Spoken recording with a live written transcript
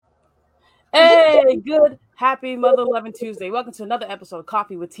Hey, good, happy Mother Loving Tuesday. Welcome to another episode of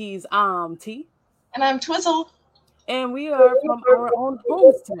Coffee with Teas. I'm T, And I'm Twizzle. and we are from our own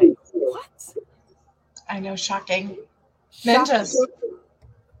homes today. What? I know, shocking. Shocking. Ninjas.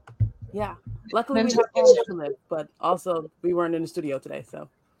 Yeah. Luckily, we Ninjas. have homes to live, but also we weren't in the studio today, so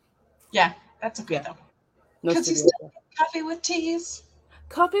Yeah, that's okay Yeah. though. no Because you studio. still get coffee with teas.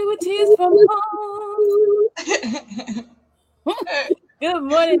 Coffee with Teas from home. Good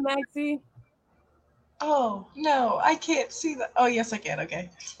morning, Maxie. Oh, no, I can't see that. Oh, yes, I can. Okay.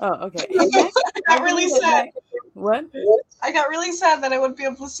 Oh, okay. And Maxie, I got really sad. What? I got really sad that I wouldn't be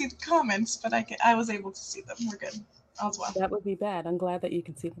able to see the comments, but I was able to see them. We're good. All's well. That would be bad. I'm glad that you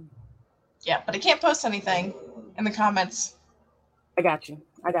can see them. Yeah, but I can't post anything in the comments. I got you.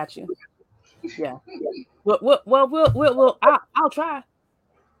 Yeah. Well, I'll try.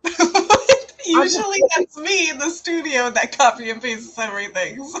 Usually that's me in the studio that copy and pastes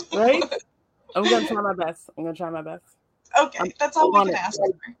everything. So. Right? I'm gonna try my best. Okay, that's all we can ask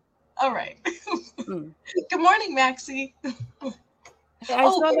for. All right. Good morning, Maxie. I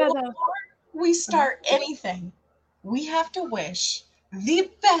saw that. Before we start anything, we have to wish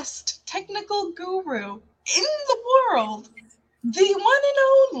the best technical guru in the world, the one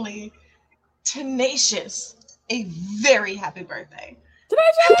and only, Tenacious, a very happy birthday.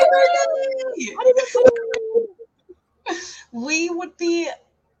 Happy birthday! We would be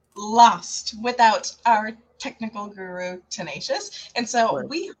lost without our technical guru, Tenacious, and so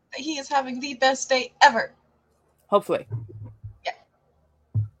we hope that he is having the best day ever. Hopefully. Yeah.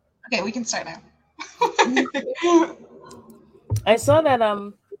 Okay, we can start now. I saw that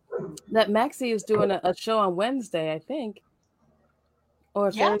that Maxie is doing a show on Wednesday, I think,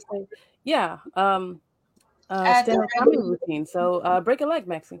 or Thursday. Yeah. Stand-up comedy routine. So break a leg,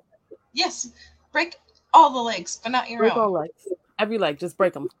 Maxie. Yes, break all the legs, but not your break own. All legs. Every leg, just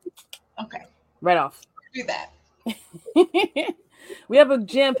break them. Okay. Right off. Do that. We have a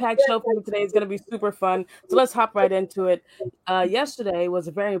jam-packed show for you today. It's going to be super fun. So let's hop right into it. Yesterday was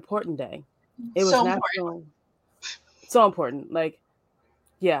a very important day. It was so important. Like,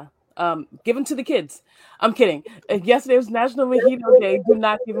 yeah. Given to the kids. I'm kidding. Yesterday was National Mojito Day. Do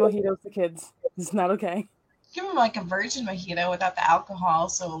not give mojitos to kids. It's not okay. Give them like a virgin mojito without the alcohol.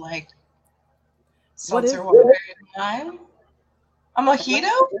 So like seltzer water and lime. A mojito?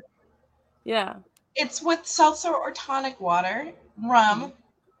 Yeah. It's with seltzer or tonic water, rum,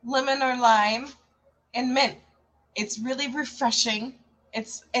 lemon or lime, and mint. It's really refreshing.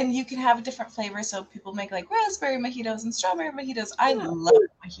 And you can have a different flavor. So people make like raspberry mojitos and strawberry mojitos. I love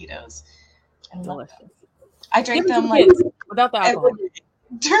mojitos. I drink them like without the alcohol.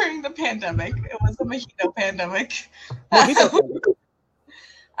 During the pandemic. It was a mojito pandemic.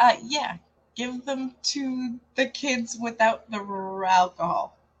 Yeah. Give them to the kids without the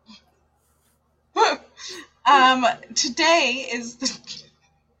alcohol. Today is the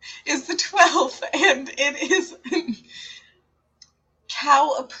 12th, and it is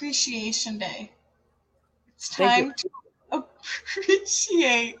Cow Appreciation Day. It's time to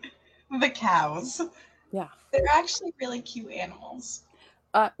appreciate the cows. Yeah. They're actually really cute animals.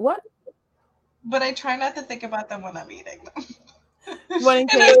 What? But I try not to think about them when I'm eating them. And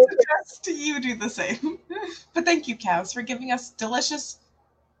I suggest you do the same. But thank you, cows, for giving us delicious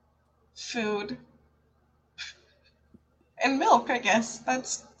food and milk, I guess.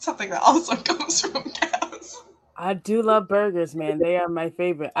 That's something that also comes from cows. I do love burgers, man. They are my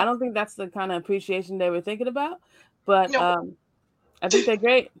favorite. I don't think that's the kind of appreciation they were thinking about, but I think they're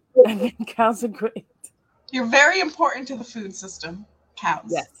great. I think cows are great. You're very important to the food system, cows.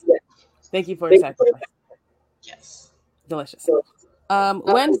 Yes. Thank you for the sacrifice. Yes. Delicious.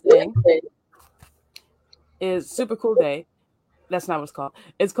 Wednesday is Super Cool Day. That's not what it's called.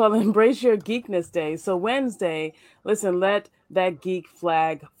 It's called Embrace Your Geekness Day. So Wednesday, listen, let that geek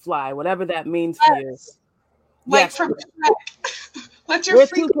flag fly, whatever that means for you. Like from Shrek. Let your wear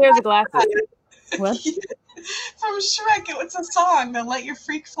 2 pairs of glasses. What? From Shrek, it was a song that let your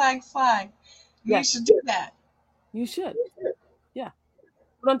freak flag fly. You should do that. You should. Yeah.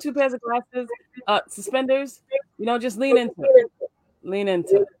 Put on 2 pairs of glasses, suspenders. Just lean into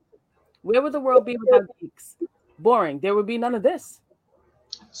it. Where would the world be without geeks? Boring. There would be none of this.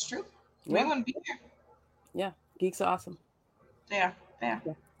 It's true. We wouldn't be here. Yeah. Geeks are awesome. They are. Yeah.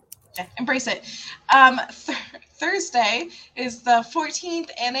 Embrace it. Thursday is the 14th,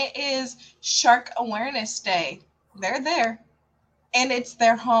 and it is Shark Awareness Day. They're there, and it's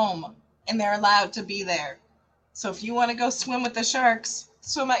their home, and they're allowed to be there. So if you want to go swim with the sharks,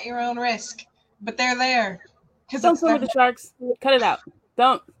 swim at your own risk. But they're there. Don't swim with the sharks. Cut it out.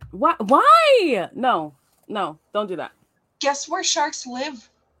 Don't. Why? No, don't do that. Guess where sharks live?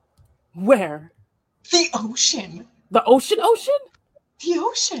 Where? The ocean. The ocean? The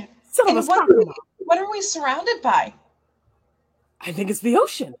ocean. Son of a soccer. What are we surrounded by? I think it's the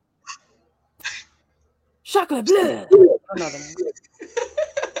ocean. Chocolate.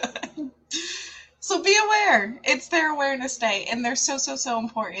 So be aware. It's their awareness day, and they're so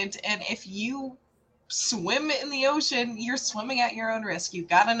important. And if you swim in the ocean, you're swimming at your own risk. You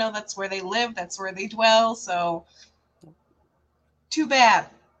gotta know that's where they live, that's where they dwell. So too bad.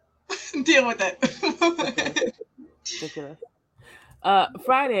 Deal with it. Ridiculous.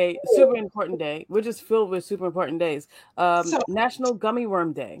 Friday, super important day. We're just filled with super important days. National Gummy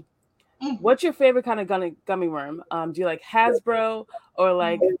Worm Day. What's your favorite kind of gummy worm? Do you like Hasbro or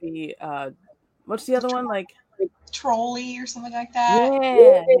like the what's the other one? Like Trolley or something like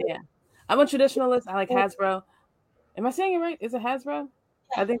that? Yeah. I'm a traditionalist. I like Hasbro. Am I saying it right? Is it Hasbro?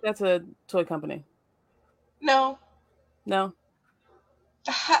 I think that's a toy company. No.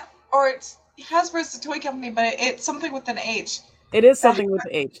 Hasbro's a toy company, but it's something with an H. It is something with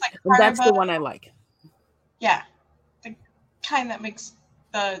the H. Like and that's the one I like. Yeah. The kind that makes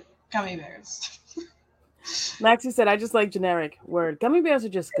the gummy bears. Maxie said, I just like generic word. Gummy bears are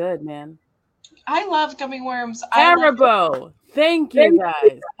just good, man. I love gummy worms. Haribo. Thank you,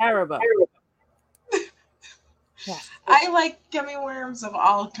 guys. Haribo. Yeah. I like gummy worms of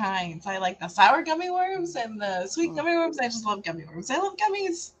all kinds. I like the sour gummy worms and the sweet gummy worms. I just love gummy worms. I love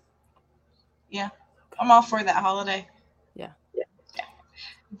gummies. Yeah. I'm all for that holiday. Yeah.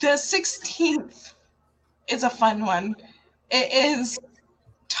 The 16th is a fun one. It is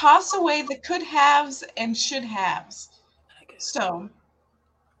toss away the could haves and should haves. So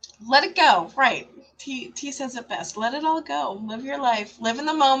let it go. Right. T says it best. Let it all go. Live your life. Live in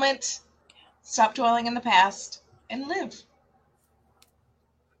the moment. Stop dwelling in the past and live.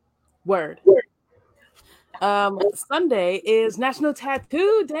 Word. Sunday is National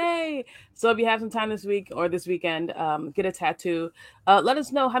Tattoo Day. So if you have some time this week or this weekend, get a tattoo. Let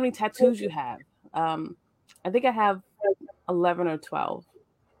us know how many tattoos you have. I think I have 11 or 12.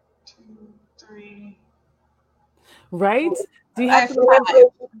 2, 3. Right? Do you have 5,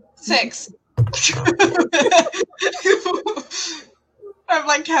 6. I'm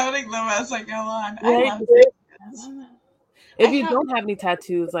like counting them as I go on. Right? I love it. If you don't have any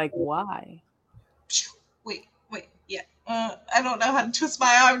tattoos, like why? Wait. Yeah. I don't know how to twist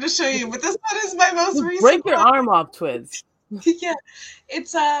my arm to show you, but this one is my most recent. Break your arm off, Twiz. Yeah.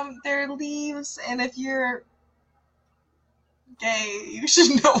 It's they're leaves, and if you're gay, you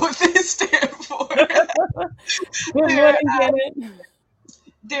should know what they stand for.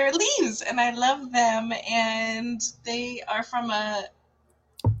 They're leaves, and I love them, and they are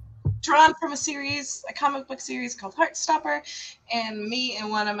drawn from a comic book series called Heartstopper, and me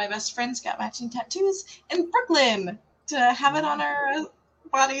and one of my best friends got matching tattoos in Brooklyn to have it on our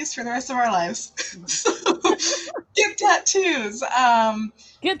bodies for the rest of our lives. So, get tattoos.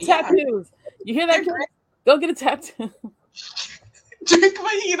 Get tattoos. You hear that? Go get a tattoo. Drink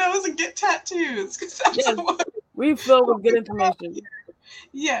mojitos and get tattoos. That's we fill with good information.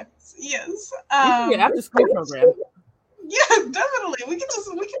 Yes. After school program. Yeah, definitely. We can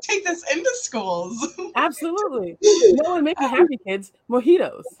take this into schools. Absolutely. You know what make you happy, kids?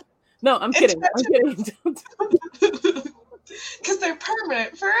 Mojitos. No, I'm kidding. Because they're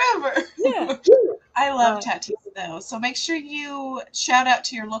permanent forever. Yeah. I love tattoos though. So make sure you shout out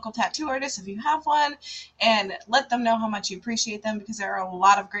to your local tattoo artist if you have one, and let them know how much you appreciate them, because there are a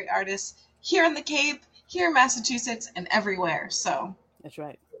lot of great artists here in the Cape, here in Massachusetts, and everywhere. So that's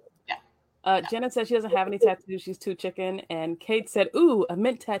right. Yeah. Janet said she doesn't have any tattoos. She's too chicken. And Kate said, ooh, a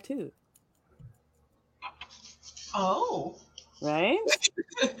mint tattoo. Oh. Right?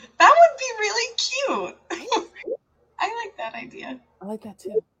 That would be really cute. I like that idea. I like that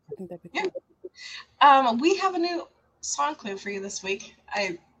too. I think that'd be cute. We have a new song clue for you this week.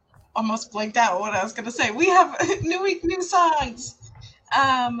 I almost blanked out what I was going to say. We have new week, new songs.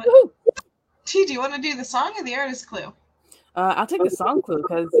 T, do you want to do the song or the artist clue? I'll take the song clue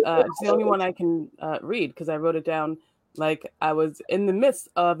because it's the only one I can read, because I wrote it down like I was in the midst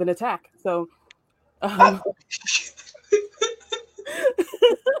of an attack. So the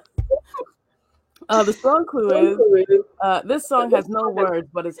song clue is this song has no words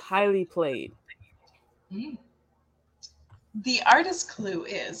but is highly played. The artist clue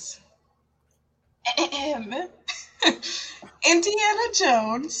is Indiana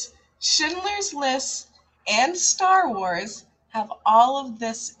Jones, Schindler's List, and Star Wars have all of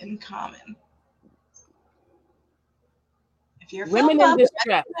this in common. If you're women in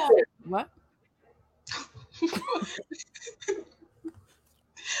distress. What?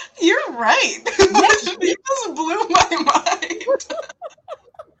 You're right. You just blew my mind.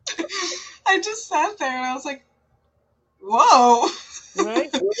 I just sat there and I was like, whoa. Right?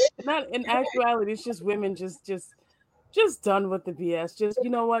 Not in actuality, it's just women just done with the BS. Just, you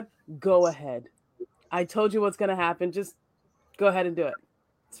know what? Go ahead. I told you what's gonna happen. Just go ahead and do it.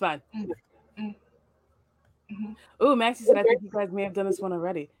 It's fine. Mm-hmm. Ooh, Maxie said I think you guys may have done this one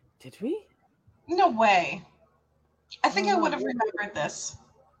already. Did we? No way. I think I would have remembered this.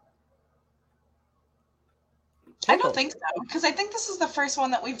 I don't think so, because I think this is the first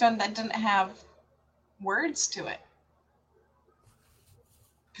one that we've done that didn't have words to it.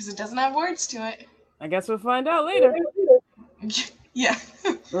 Because it doesn't have words to it. I guess we'll find out later. Yeah.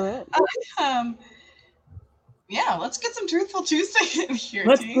 Go ahead. Yeah, let's get some Truthful Tuesday in here,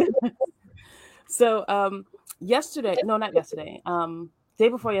 T. So, yesterday, no, not yesterday. Day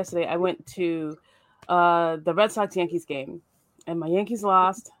before yesterday, I went to the Red Sox Yankees game, and my Yankees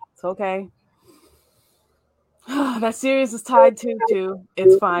lost. It's okay. That series is tied 2-2.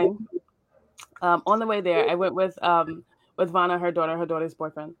 It's fine. On the way there, I went with Vanna, her daughter's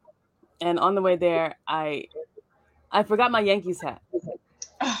boyfriend, and on the way there, I forgot my Yankees hat.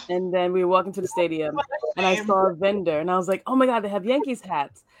 And then we were walking to the stadium, and I saw a vendor, and I was like, "Oh my God, they have Yankees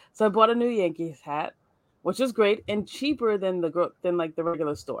hats!" So I bought a new Yankees hat, which was great and cheaper than the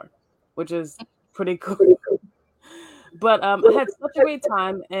regular store, which is pretty cool. But I had such a great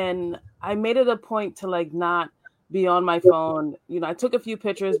time, and I made it a point to not be on my phone. I took a few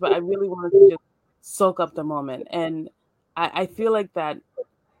pictures, but I really wanted to just soak up the moment, and I feel like that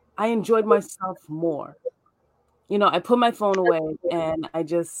I enjoyed myself more. I put my phone away and I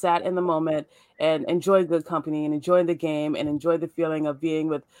just sat in the moment and enjoyed good company and enjoyed the game and enjoyed the feeling of being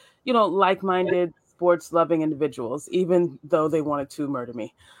with, like-minded, sports-loving individuals, even though they wanted to murder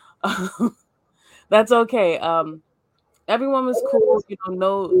me. That's okay. Everyone was cool.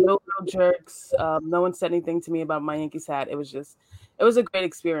 No jerks. No one said anything to me about my Yankees hat. It was a great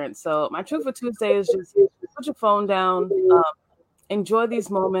experience. So my Truthful Tuesday is just put your phone down, enjoy these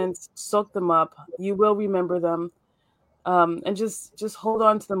moments, soak them up. You will remember them. And just hold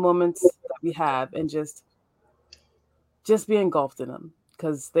on to the moments that we have and just be engulfed in them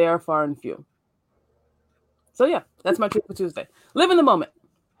because they are far and few. So yeah, that's my Truthful Tuesday. Live in the moment.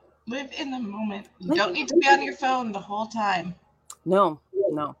 Live in the moment. You don't need to be on your phone the whole time. No.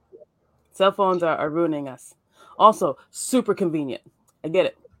 Cell phones are ruining us. Also, super convenient. I get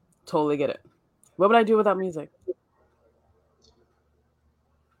it. Totally get it. What would I do without music?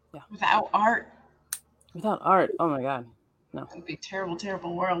 Yeah. Without art. Without art. Oh my God. No. It would be a terrible,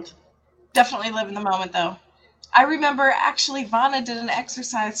 terrible world. Definitely live in the moment, though. I remember actually Vanna did an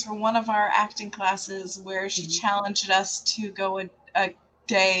exercise for one of our acting classes where she challenged us to go a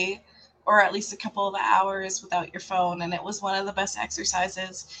day or at least a couple of hours without your phone, and it was one of the best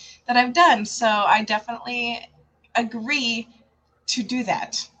exercises that I've done. So I definitely agree to do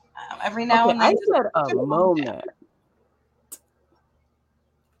that. Every now and then. I said a moment.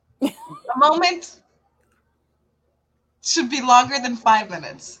 A moment should be longer than 5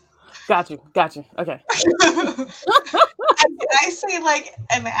 minutes. Got you. Okay. I say like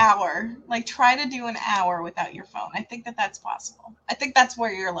an hour. Like try to do an hour without your phone. I think that's possible. I think that's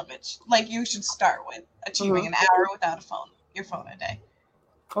where your limit. Like you should start with achieving an hour without your phone a day.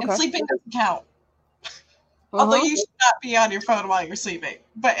 Okay. And sleeping doesn't count. Although you should not be on your phone while you're sleeping.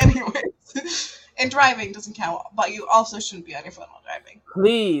 But anyways, and driving doesn't count. But you also shouldn't be on your phone while driving.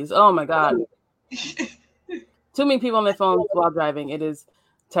 Please. Oh my God. Too many people on their phones while driving. It is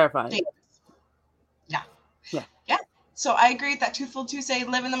terrifying. Yeah. So I agree with that Truthful Tuesday.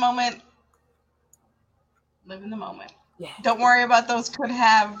 Live in the moment. Live in the moment. Yeah. Don't worry about those could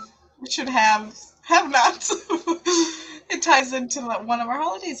have, should have not. It ties into one of our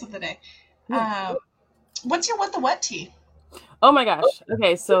holidays of the day. Yeah. What's your what the what tea? Oh my gosh.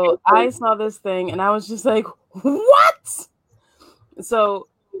 Okay, so I saw this thing and I was just like, what? So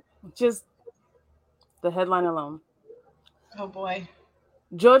just the headline alone. Oh boy.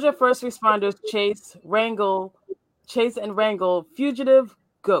 Georgia first responders chase and wrangle fugitive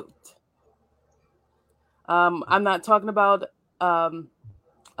goat. I'm not talking about Tom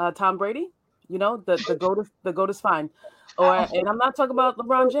Brady. The goat is fine. And I'm not talking about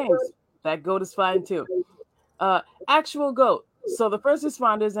LeBron James. That goat is fine too. Actual goat. So the first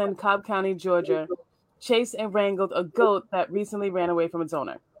responders in Cobb County, Georgia, chased and wrangled a goat that recently ran away from its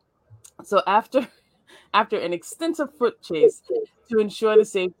owner. So after an extensive foot chase to ensure the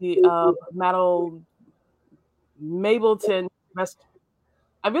safety of Mableton,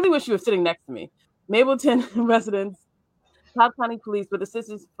 I really wish you were sitting next to me. Mableton residents, Cobb County Police, with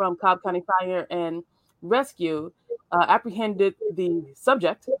assistance from Cobb County Fire and Rescue, apprehended the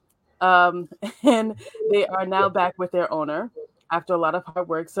subject, and they are now back with their owner. after a lot of hard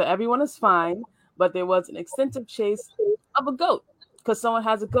work. So everyone is fine, but there was an extensive chase of a goat because someone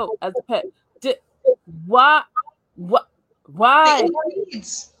has a goat as a pet. Why? What? They Why? eat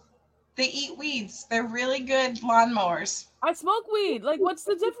weeds. They eat weeds. They're really good lawnmowers. I smoke weed. Like, what's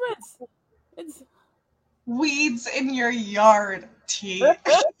the difference? It's Weeds in your yard, T.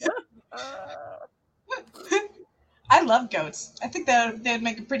 I love goats. I think that they'd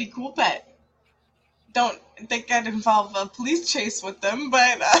make a pretty cool pet. Don't think I'd involve a police chase with them,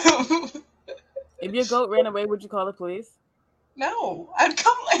 but if your goat ran away, would you call the police? no, I'd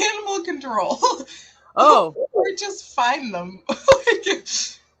call animal control. Oh, or just find them.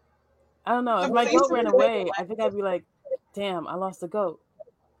 I don't know. If my goat ran away, I think I'd be like, damn, I lost a goat.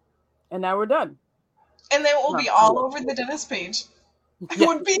 And now we're done. And then it will be all over the Dennis page. It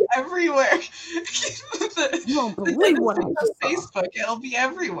would be everywhere. You don't believe what I just saw. Facebook. It'll be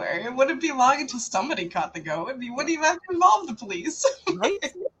everywhere. It wouldn't be long until somebody caught the goat, and you wouldn't even have to involve the police.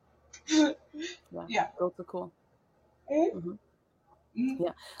 Right? Yeah. Goats are cool. Mm-hmm.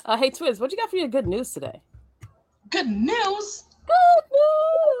 Yeah. Hey, Twiz, what you got for your good news today? Good news? Good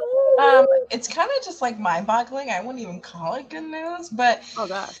news! It's kind of just like mind-boggling. I wouldn't even call it good news, but oh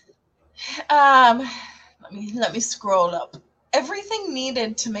god. Let me scroll up. Everything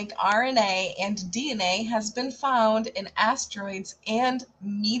needed to make RNA and DNA has been found in asteroids and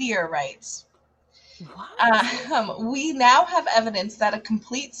meteorites. We now have evidence that a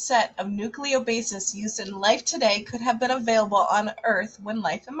complete set of nucleobases used in life today could have been available on Earth when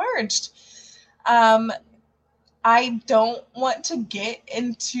life emerged. I don't want to get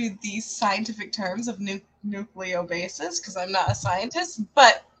into these scientific terms of nucleobases because I'm not a scientist,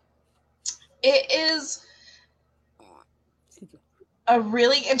 but it is a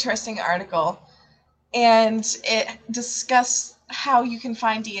really interesting article, and it discussed how you can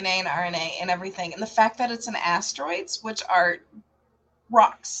find DNA and RNA and everything, and the fact that it's in asteroids, which are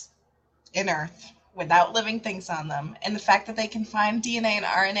rocks in Earth without living things on them, and the fact that they can find DNA and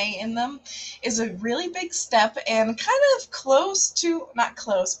RNA in them is a really big step and kind of close to, not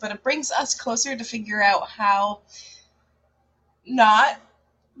close, but it brings us closer to figure out how, not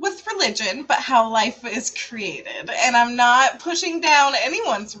with religion, but how life is created. And I'm not pushing down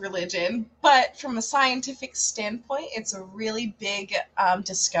anyone's religion, but from a scientific standpoint, it's a really big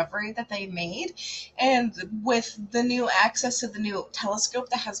discovery that they made. And with the new access to the new telescope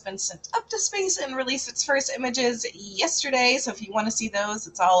that has been sent up to space and released its first images yesterday, so if you want to see those,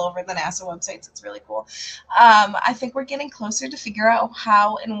 it's all over the NASA websites. It's really cool. I think we're getting closer to figure out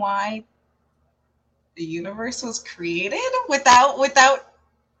how and why the universe was created without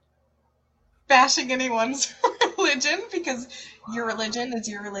bashing anyone's religion, because your religion is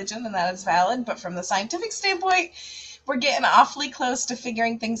your religion and that is valid. But from the scientific standpoint, we're getting awfully close to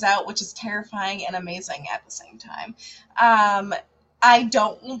figuring things out, which is terrifying and amazing at the same time. I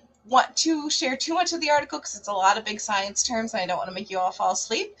don't want to share too much of the article because it's a lot of big science terms and I don't want to make you all fall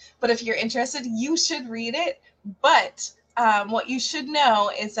asleep. But if you're interested, you should read it. But what you should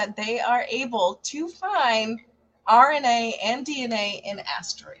know is that they are able to find RNA and DNA in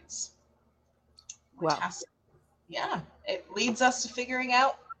asteroids. Wow. Yeah, it leads us to figuring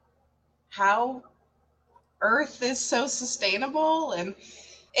out how Earth is so sustainable, and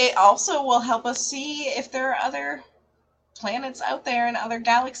it also will help us see if there are other planets out there and other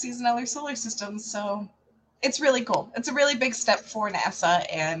galaxies and other solar systems. So it's really cool. It's a really big step for NASA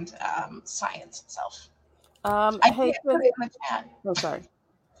and science itself. I can't put it in the chat. Oh, sorry.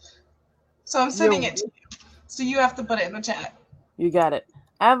 So I'm sending it to you. So you have to put it in the chat. You got it.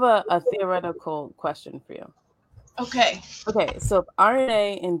 I have a theoretical question for you. Okay. Okay, so if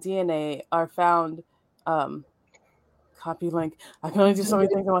RNA and DNA are found, copy link. I can only do so many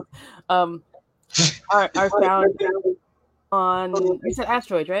things at once. Are found on, you said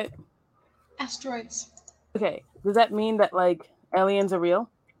asteroids, right? Asteroids. Okay, does that mean that like aliens are real?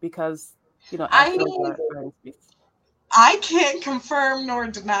 Because asteroids are in space. I can't confirm nor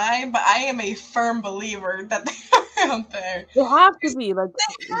deny, but I am a firm believer that they are out there. They have to be. They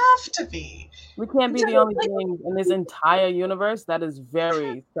have to be. We can't be the only beings in this entire universe. That is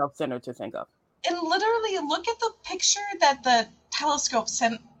very self-centered to think of. And literally, look at the picture that the telescope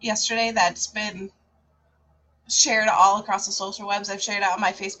sent yesterday that's been shared all across the social webs. I've shared it on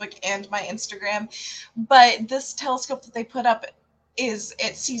my Facebook and my Instagram. But this telescope that they put up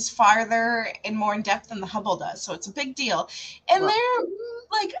it sees farther and more in depth than the Hubble does, so it's a big deal. And there are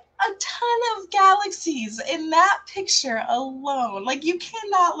like a ton of galaxies in that picture alone. Like, you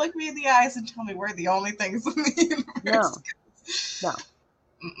cannot look me in the eyes and tell me we're the only things in the universe. No.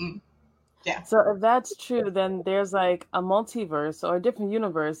 Mm-mm. Yeah. So if that's true, then there's like a multiverse or a different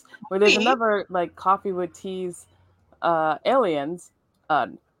universe where there's another like Coffee with Teas aliens,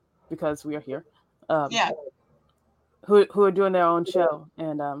 because we are here, Yeah. who are doing their own show,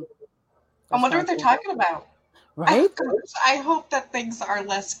 and I that's wonder kind what of they're cool, talking about. right? I hope that things are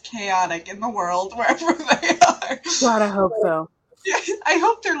less chaotic in the world wherever they are. God, I hope so. Yeah, I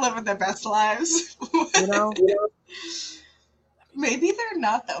hope they're living their best lives. You know, Maybe they're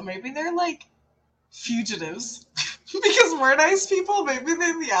not, though. Maybe they're like fugitives. Because we're nice people, maybe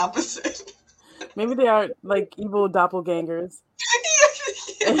they're the opposite. maybe they are like evil doppelgangers,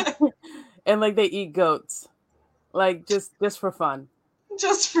 Yeah, and like they eat goats, like just for fun.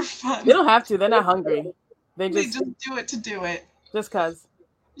 just for They fun. don't have to. They're not hungry. They They just just do it to do it. just cause.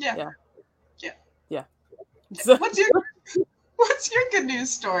 Yeah, Yeah, yeah. yeah. So, What's your good news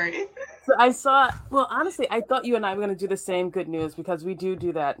story? so I saw. Well, honestly, I thought you and I were gonna do the same good news because we do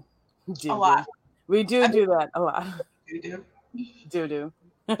that. A lot. We I mean, do that a lot. you do. Do.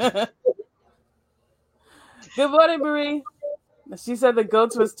 Good morning, Marie. She said the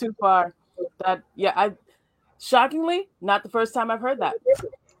goats was too far. That yeah, I shockingly not the first time I've heard that.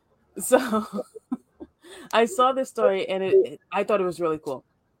 So I saw this story and I thought it was really cool.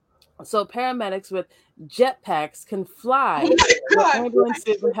 So paramedics with jetpacks can Oh fly my where god!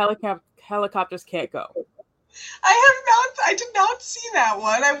 ambulances and helicopters can't go. I did not see that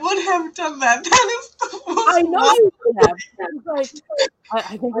one. I would have done that. That is the most I know you would have. It's like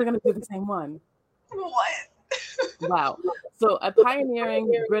I think we're gonna do the same one. what? Wow. So a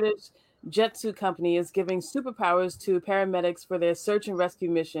pioneering British jet suit company is giving superpowers to paramedics for their search and rescue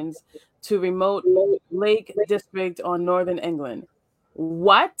missions to remote Lake District on northern England.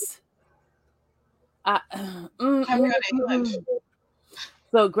 What? Uh, mm, I'm mm, good English. mm.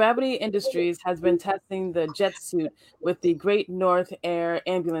 So Gravity Industries has been testing the jet suit with the Great North Air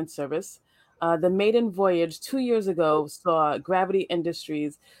Ambulance Service. The maiden voyage 2 years ago saw Gravity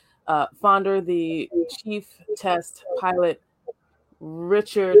Industries founder the chief test pilot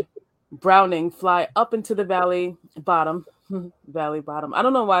Richard Browning fly up into the valley bottom. Valley bottom. I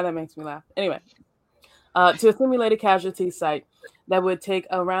don't know why that makes me laugh. Anyway, to a simulated casualty site that would take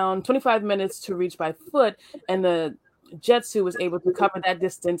around 25 minutes to reach by foot, and the jet suit was able to cover that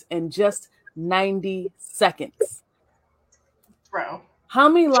distance in just 90 seconds. Bro. How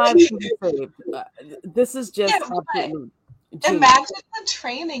many lives can be saved? This is Yeah, just but absolutely genius. imagine the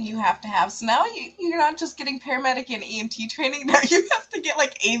training you have to have. So now you're not just getting paramedic and EMT training, now you have to get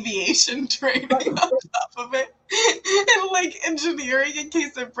like aviation training on top of it. And like engineering in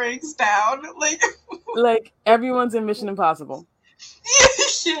case it breaks down. Like everyone's in Mission Impossible.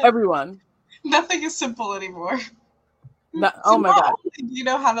 Yeah. Everyone. Nothing is simple anymore. Oh my god. Do you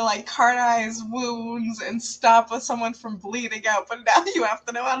know how to like cauterize wounds and stop someone from bleeding out, but now you have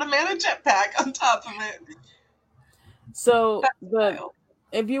to know how to man a jetpack on top of it. So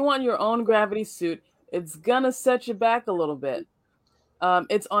if you want your own gravity suit, it's gonna set you back a little bit.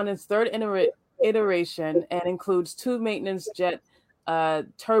 It's on its third iteration and includes two maintenance jet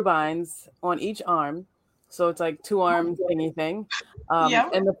turbines on each arm. So it's like two arm thingy thing.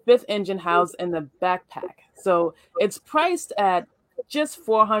 And the fifth engine housed in the backpack. So it's priced at just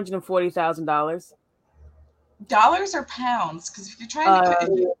 $440,000. Dollars or pounds? Because if you're trying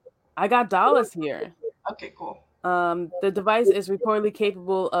to, I got dollars here. Okay, cool. The device is reportedly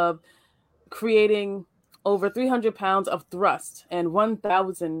capable of creating over 300 pounds of thrust and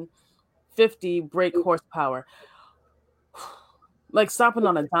 1,050 brake horsepower. Like stopping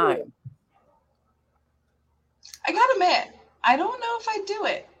on a dime. I gotta admit, I don't know if I'd do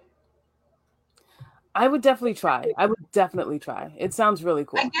it. I would definitely try. It sounds really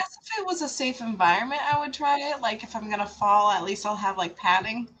cool. I guess if it was a safe environment, I would try it. Like if I'm gonna fall, at least I'll have like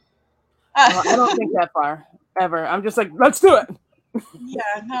padding. Well, I don't think that far ever. I'm just like, let's do it.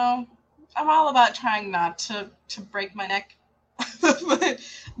 Yeah, no, I'm all about trying not to break my neck. but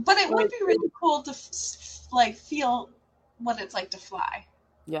it would be really cool to like feel what it's like to fly.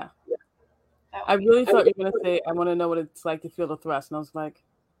 Yeah. I really thought you were gonna say, I want to know what it's like to feel the thrust, and I was like,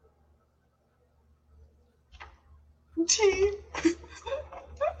 Tea. This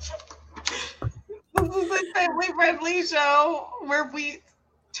is a family-friendly show where we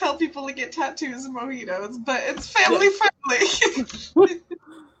tell people to get tattoos and mojitos, but it's family-friendly.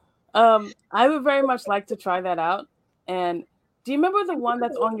 I would very much like to try that out. And do you remember the one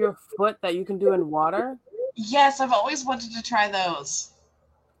that's on your foot that you can do in water? Yes, I've always wanted to try those.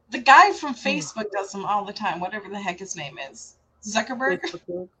 The guy from Facebook does them all the time, whatever the heck his name is. Zuckerberg?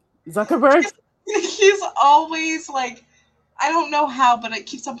 Zuckerberg? He's always like, I don't know how, but it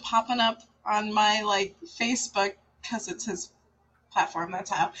keeps on popping up on my like Facebook because it's his platform. That's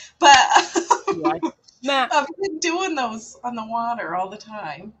how. But I've been doing those on the water all the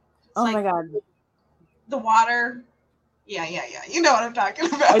time. It's my god! The water Yeah. You know what I'm talking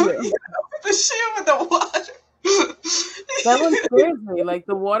about. I do. You know, the shoe with the water. That one scares me. Like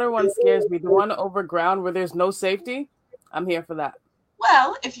the water one scares me. The one over ground where there's no safety, I'm here for that.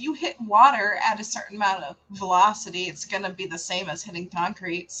 Well, if you hit water at a certain amount of velocity, it's going to be the same as hitting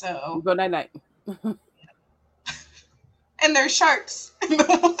concrete. You So, go night night. and there's sharks in the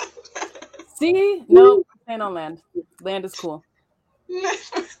water. See? No, staying on land. Land is cool. I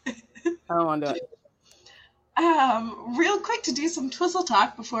don't want to do it. Real quick to do some twizzle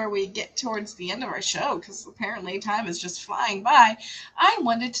talk before we get towards the end of our show, because apparently time is just flying by. I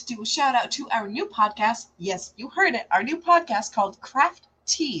wanted to do a shout out to our new podcast. Yes, you heard it. Our new podcast called Craft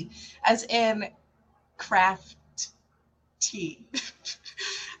Tea, as in craft tea.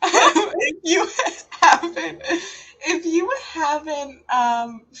 If you haven't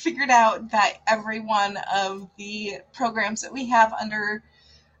figured out that every one of the programs that we have under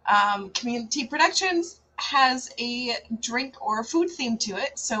Community Productions has a drink or food theme to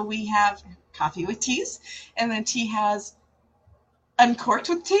it. So we have coffee with teas, and then tea has uncorked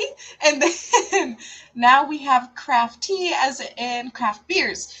with tea, and then now we have craft tea as in craft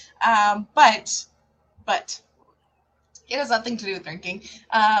beers. But it has nothing to do with drinking.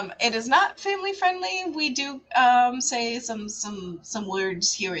 It is not family friendly. We do say some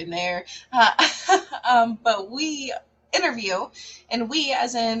words here and there, but we interview, and we,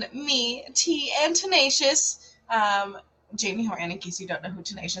 as in me, T, and Tenacious, Jamie Horton, in case you don't know who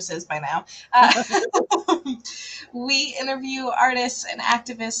Tenacious is by now. We interview artists and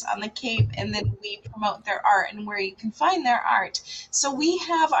activists on the Cape, and then we promote their art and where you can find their art. So we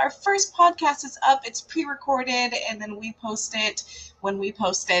have our first podcast is up. It's pre-recorded, and then we post it when we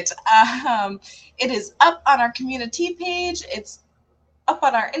post it. It is up on our community page. It's up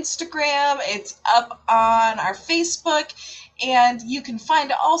on our Instagram. It's up on our Facebook, and you can find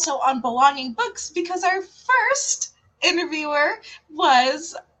it also on Belonging Books, because our first interviewer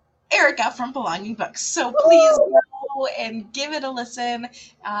was Erica from Belonging Books. So please go and give it a listen,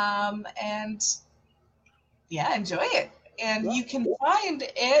 and yeah, enjoy it. And you can find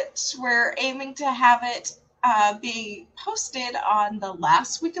it. We're aiming to have it being posted on the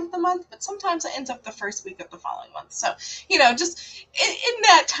last week of the month, but sometimes it ends up the first week of the following month. So, just in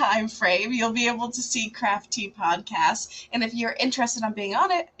that time frame, you'll be able to see Craft Tea Podcast. And if you're interested in being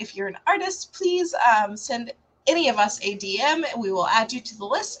on it, if you're an artist, please send any of us a DM, and we will add you to the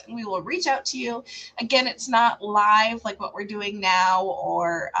list, and we will reach out to you. Again, it's not live like what we're doing now,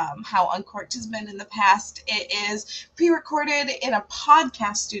 or how Uncorked has been in the past. It is pre-recorded in a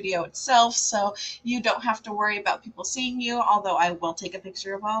podcast studio itself, so you don't have to worry about people seeing you, although I will take a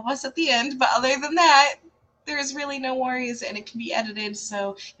picture of all of us at the end. But other than that, there's really no worries, and it can be edited.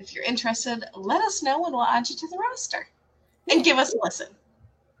 So if you're interested, let us know, and we'll add you to the roster. And give us a listen.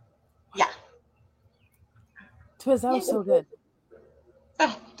 Yeah. Twiz, that was so good.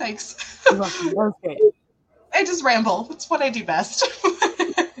 Oh, thanks. You're welcome. That was great. I just ramble. It's what I do best.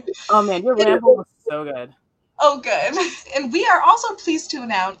 Oh man, your ramble was so good. Oh, good. And we are also pleased to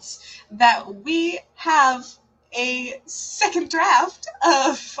announce that we have a second draft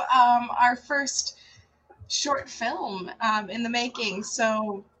of our first short film in the making.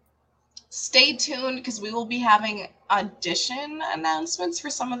 So stay tuned, because we will be having audition announcements for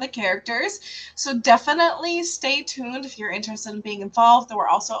some of the characters. So definitely stay tuned if you're interested in being involved. We're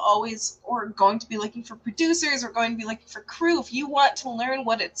going to be looking for producers. We're going to be looking for crew. If you want to learn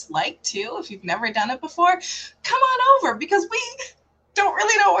what it's like too, if you've never done it before, come on over, because we don't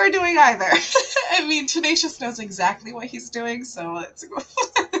really know what we're doing either. I mean, Tenacious knows exactly what he's doing, so it's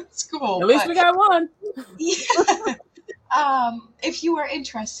cool. At least we got one. Yeah. If you are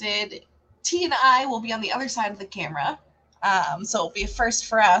interested, T and I will be on the other side of the camera. So it'll be a first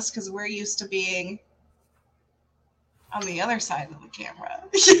for us, because we're used to being on the other side of the camera.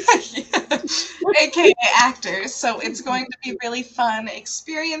 AKA actors. So it's going to be a really fun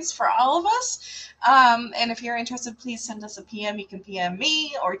experience for all of us. And if you're interested, please send us a PM. You can PM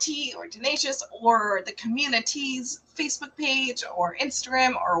me, or T, or Tenacious, or the community's Facebook page, or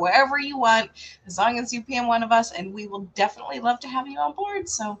Instagram, or wherever you want, as long as you PM one of us, and we will definitely love to have you on board.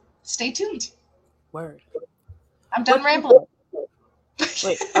 So stay tuned. Word. I'm done rambling.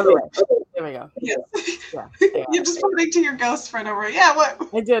 Wait, other way. There we go. Yes. Yeah. You're just pointing to your ghost friend over. Yeah, what?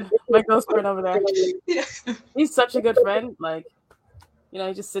 I did. My ghost friend over there. Yeah. He's such a good friend. Like, he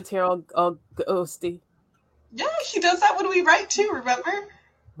just sits here all ghosty. Yeah, he does that when we write too, remember?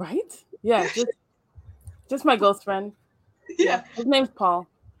 Right? Yeah, just my ghost friend. Yeah. His name's Paul.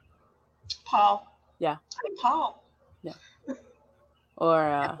 Paul. Yeah. Hi, Paul. Yeah.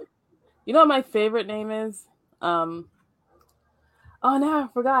 Or you know what my favorite name is? Oh, now I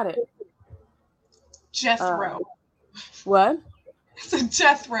forgot it. Jethro. What? It's a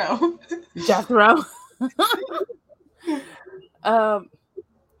Jethro. Jethro.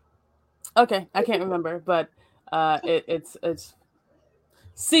 Okay, I can't remember, but it's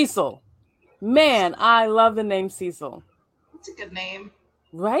Cecil. Man, I love the name Cecil. It's a good name.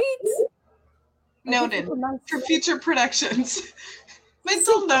 Right? Noted for future productions.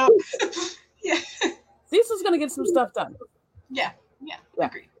 Mental note. Yeah. Cecil's gonna get some stuff done. Yeah.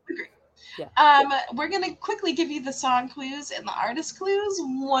 Agree. Yeah. We're gonna quickly give you the song clues and the artist clues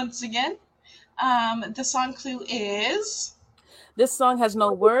once again. The song clue is... This song has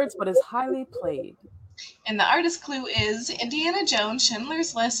no words, but is highly played. And the artist clue is Indiana Jones,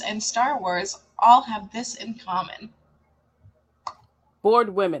 Schindler's List, and Star Wars all have this in common. Bored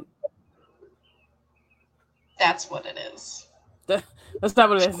women. That's what it is. That's not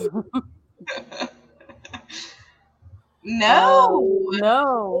what it is. No.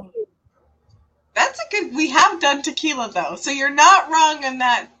 No. That's a good... We have done tequila, though, so you're not wrong in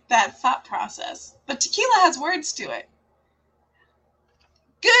that thought process. But tequila has words to it.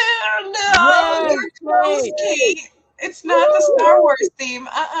 Good! No! Yes, You're close, Kate. It's not the Star Wars theme.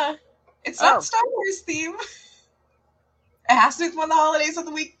 It's not the Star Wars theme. It has to be one of the holidays of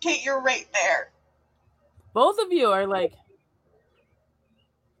the week. Kate, you're right there. Both of you are like...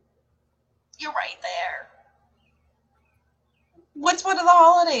 You're right there. What's one of the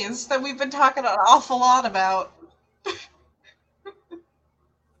holidays that we've been talking an awful lot about?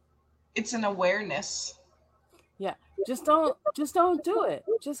 It's an awareness. Yeah. Just don't do it.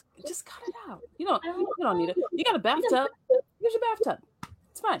 Just cut it out. You don't need it. You got a bathtub. Use your bathtub.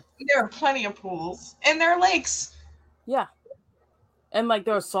 It's fine. There are plenty of pools. And there are lakes. Yeah. And like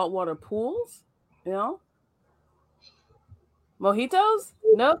there are saltwater pools, you know? Mojitos?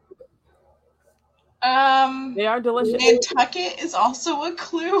 Nope. They are delicious. Nantucket is also a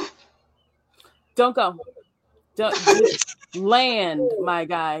clue. Don't go. Don't land, my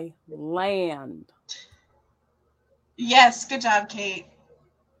guy. Land. Yes, good job, Kate.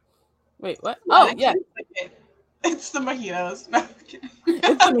 Wait, what? Oh, yeah. It's the mojitos. No,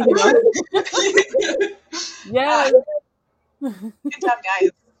 it's the mojitos. Yes. Good job,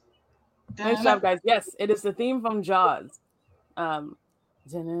 guys. Nice job, guys. Yes, it is the theme from Jaws. Don't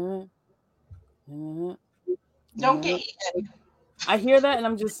get eaten. I hear that and I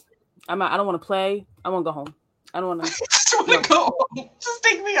don't want to play. I want to go home. I don't want to. Just want to go home. Just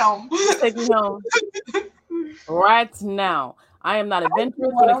take me home. Just take me home. Right now. I am not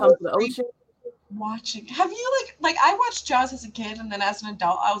adventurous when it comes to the ocean. Watching. Have you like I watched Jaws as a kid and then as an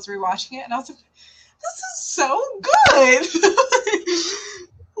adult I was rewatching it and I was like, this is so good.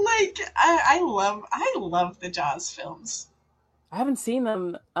 Like I love the Jaws films. I haven't seen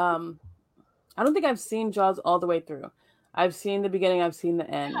them. I don't think I've seen Jaws all the way through. I've seen the beginning, I've seen the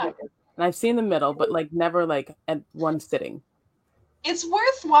end, and I've seen the middle, but like never like at one sitting. It's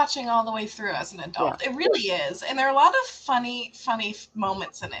worth watching all the way through as an adult. Yeah. It really is, and there are a lot of funny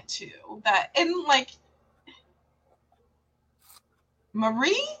moments in it too. That and like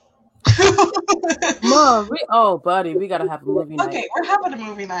Marie. Marie, oh buddy, we gotta have a movie night. Okay, we're having a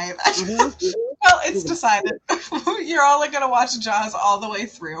movie night. Well, it's decided. You're all gonna watch Jaws all the way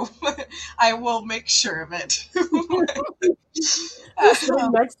through. I will make sure of it.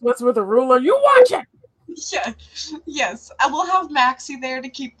 Next to us with a ruler, you watch it. Yeah, yes. I will have Maxie there to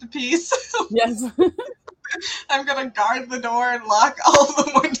keep the peace. Yes. I'm gonna guard the door and lock all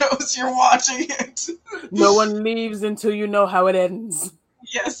the windows. You're watching it. No one leaves until you know how it ends.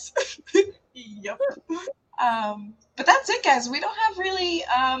 Yes. Yep. But that's it, guys. We don't have really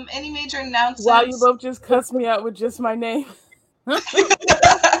any major announcements. Wow, you both just cussed me out with just my name. Only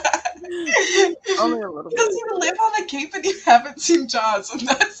a little bit. Because you live on a cape and you haven't seen Jaws, and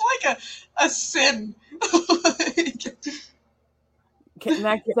that's like a sin.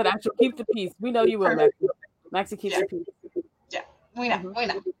 Maxie said, "Actually, keep the peace." We know you will, Maxie. Maxie keeps the peace. Yeah, we know. We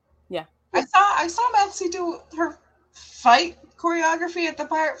know. Yeah. I saw Maxie do her fight choreography at the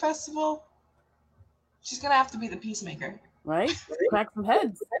Pirate Festival. She's gonna have to be the peacemaker, right? Crack some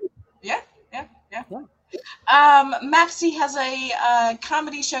heads. Yeah. Maxie has a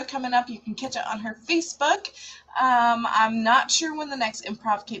comedy show coming up. You can catch it on her Facebook. I'm not sure when the next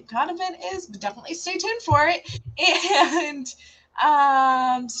Improv Cape Cod event is, but definitely stay tuned for it. And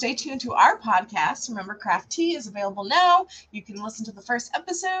stay tuned to our podcast. Remember, Craft Tea is available now. You can listen to the first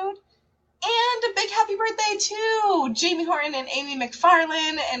episode. And a big happy birthday to Jamie Horton and Amy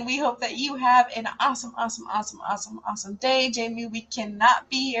McFarlane. And we hope that you have an awesome day. Jamie, we cannot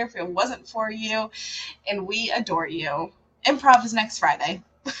be here if it wasn't for you. And we adore you. Improv is next Friday.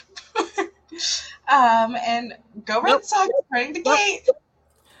 And go Red Sox, running the gate.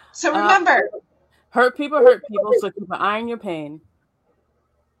 So remember. Hurt people, so keep an eye on your pain.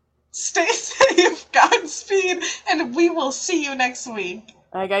 Stay safe, Godspeed, and we will see you next week.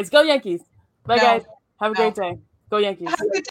 All right, guys, go Yankees. Bye, guys. Have a great day. Go Yankees. Have a good day.